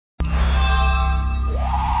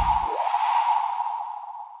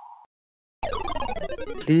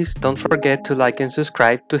Please don't forget to like and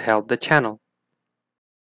subscribe to help the channel.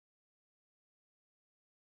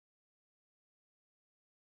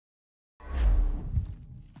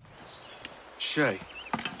 Shay,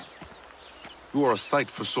 you are a sight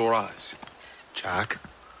for sore eyes. Jack?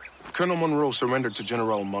 Colonel Monroe surrendered to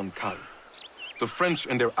General Montcalm. The French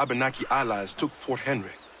and their Abenaki allies took Fort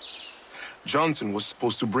Henry. Johnson was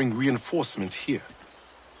supposed to bring reinforcements here.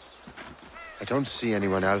 I don't see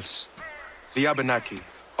anyone else. The Abenaki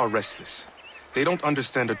are restless. They don't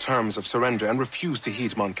understand the terms of surrender and refuse to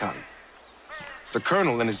heed Montcalm. The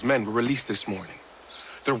colonel and his men were released this morning.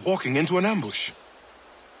 They're walking into an ambush.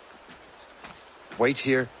 Wait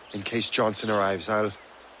here in case Johnson arrives. I'll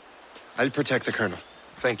protect the colonel.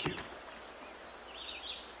 Thank you.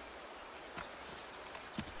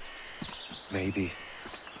 Maybe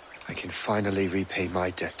I can finally repay my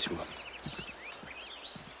debt to him.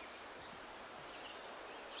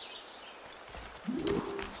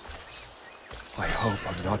 I hope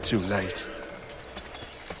I'm not too late.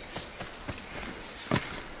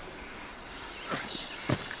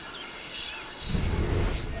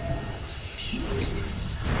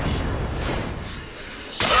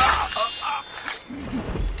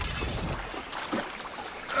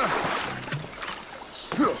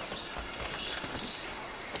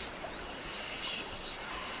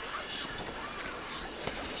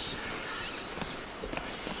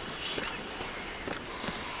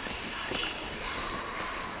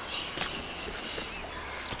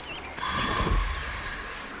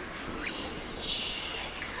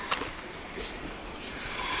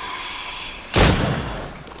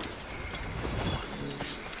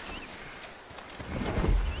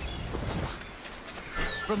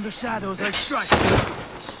 From the shadows I strike.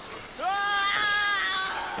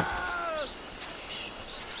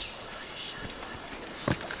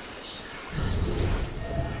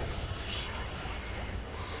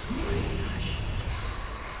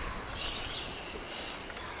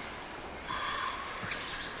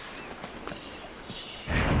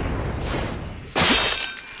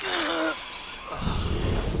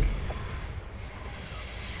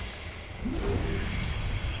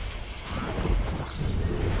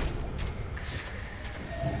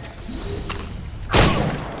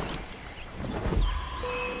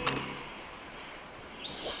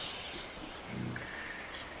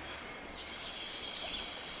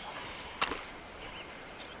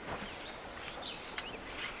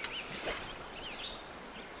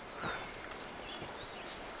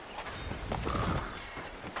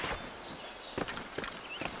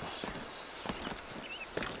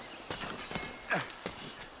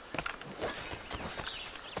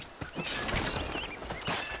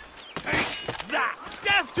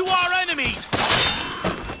 To our enemies!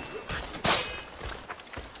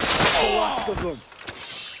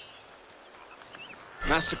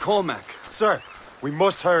 Master Cormac, Sir, we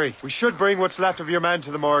must hurry. We should bring what's left of your men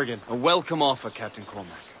to the Morgan. a welcome offer, Captain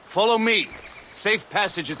Cormac. Follow me. Safe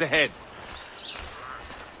passage is ahead.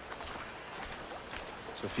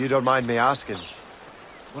 So if you don't mind me asking,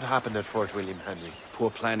 what happened at Fort William Henry? Poor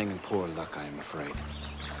planning and poor luck, I am afraid.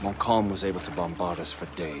 Montcalm was able to bombard us for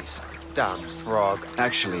days. Damn frog.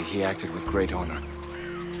 Actually, he acted with great honor.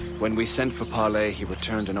 When we sent for parley, he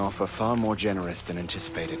returned an offer far more generous than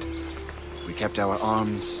anticipated. We kept our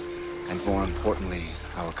arms, and more importantly,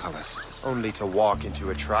 our colors. Only to walk into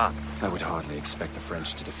a trap. I would hardly expect the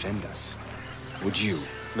French to defend us. Would you?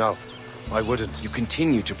 No, I wouldn't. You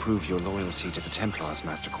continue to prove your loyalty to the Templars,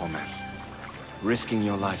 Master Cormac. Risking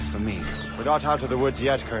your life for me. We're not out of the woods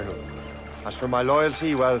yet, Colonel. As for my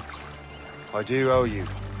loyalty, well, I do owe you,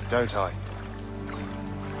 don't I?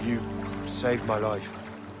 You saved my life.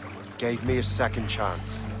 Gave me a second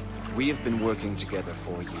chance. We have been working together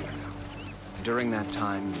for a year now. During that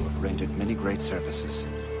time, you have rendered many great services.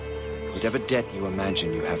 Whatever debt you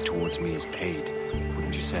imagine you have towards me is paid,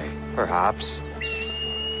 wouldn't you say? Perhaps.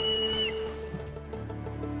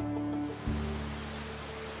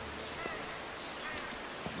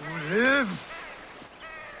 Live!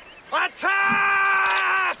 Attack!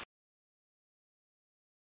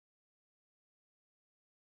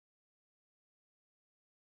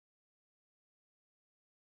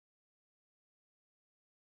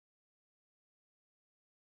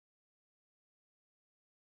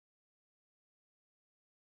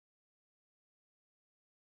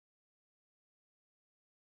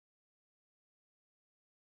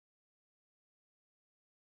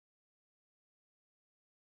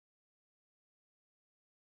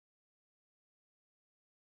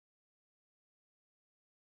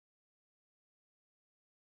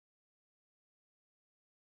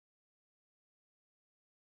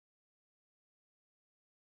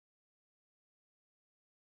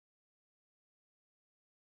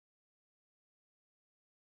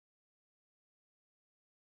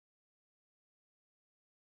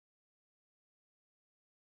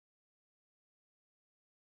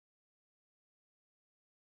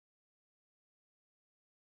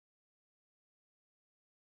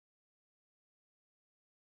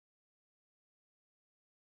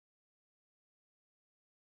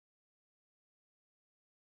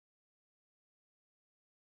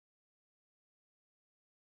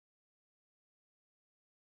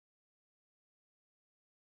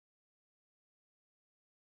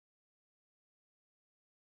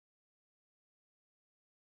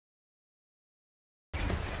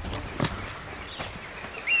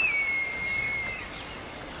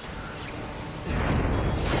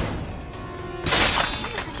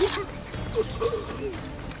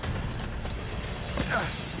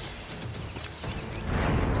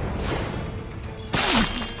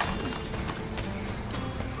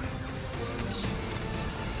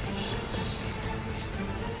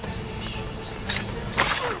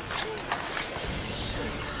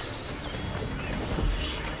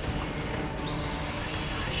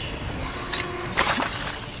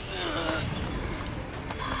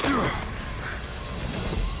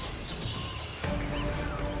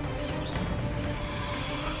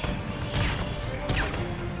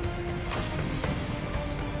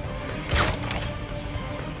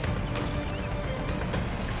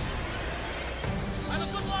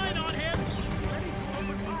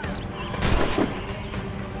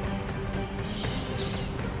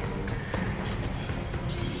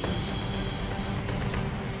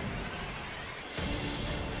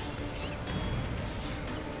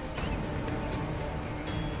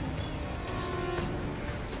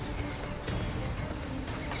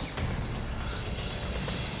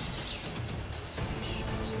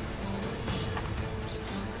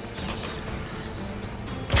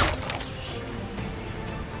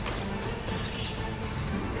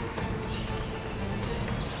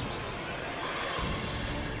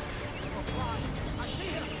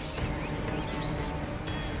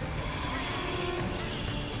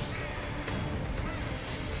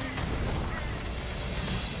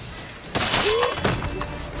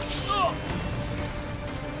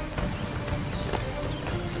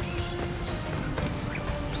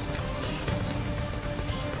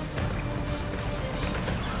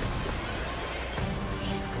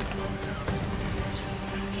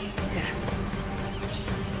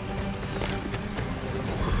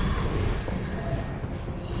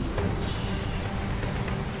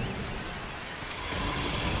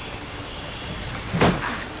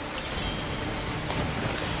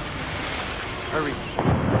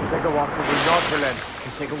 Segawasa will not relent.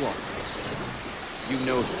 Segawasa. You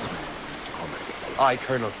know this man, Mr. Cormac. Aye,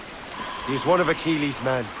 Colonel. He is one of Achilles'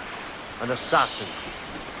 men. An assassin,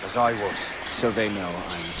 as I was. So they know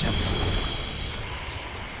I'm Templar.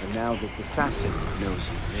 And now that the assassin knows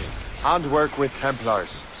you live. And work with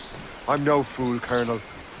Templars. I'm no fool, Colonel.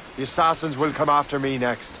 The assassins will come after me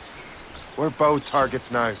next. We're both targets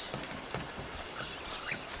now.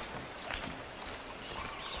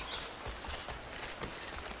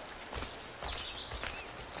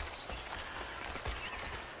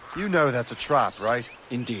 You know that's a trap, right?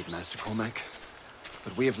 Indeed, Master Cormac.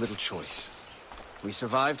 But we have little choice. We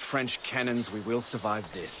survived French cannons, we will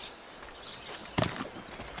survive this.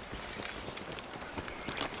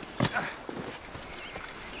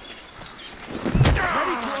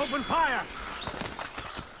 Ready to open fire!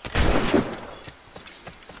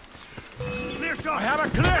 Clear shot! I have a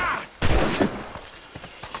clear!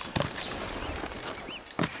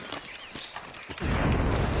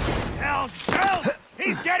 Hell's bells!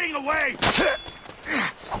 He's getting away!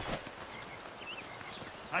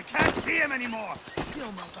 I can't see him anymore!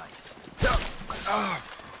 Kill my bike.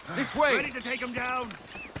 This way! Ready to take him down!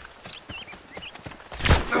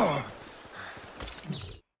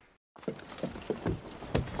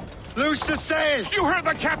 Loose the sails! You heard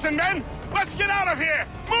the captain, men! Let's get out of here!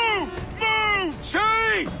 Move! Move!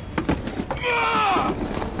 See!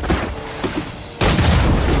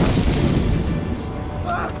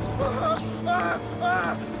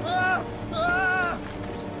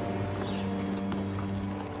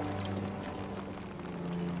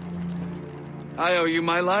 I owe you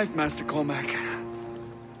my life, Master Cormac.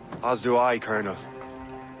 As do I, Colonel.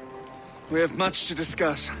 We have much to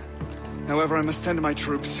discuss. However, I must tend to my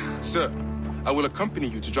troops. Sir, I will accompany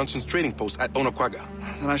you to Johnson's trading post at Onakwaga.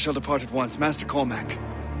 Then I shall depart at once. Master Cormac,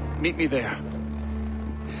 meet me there.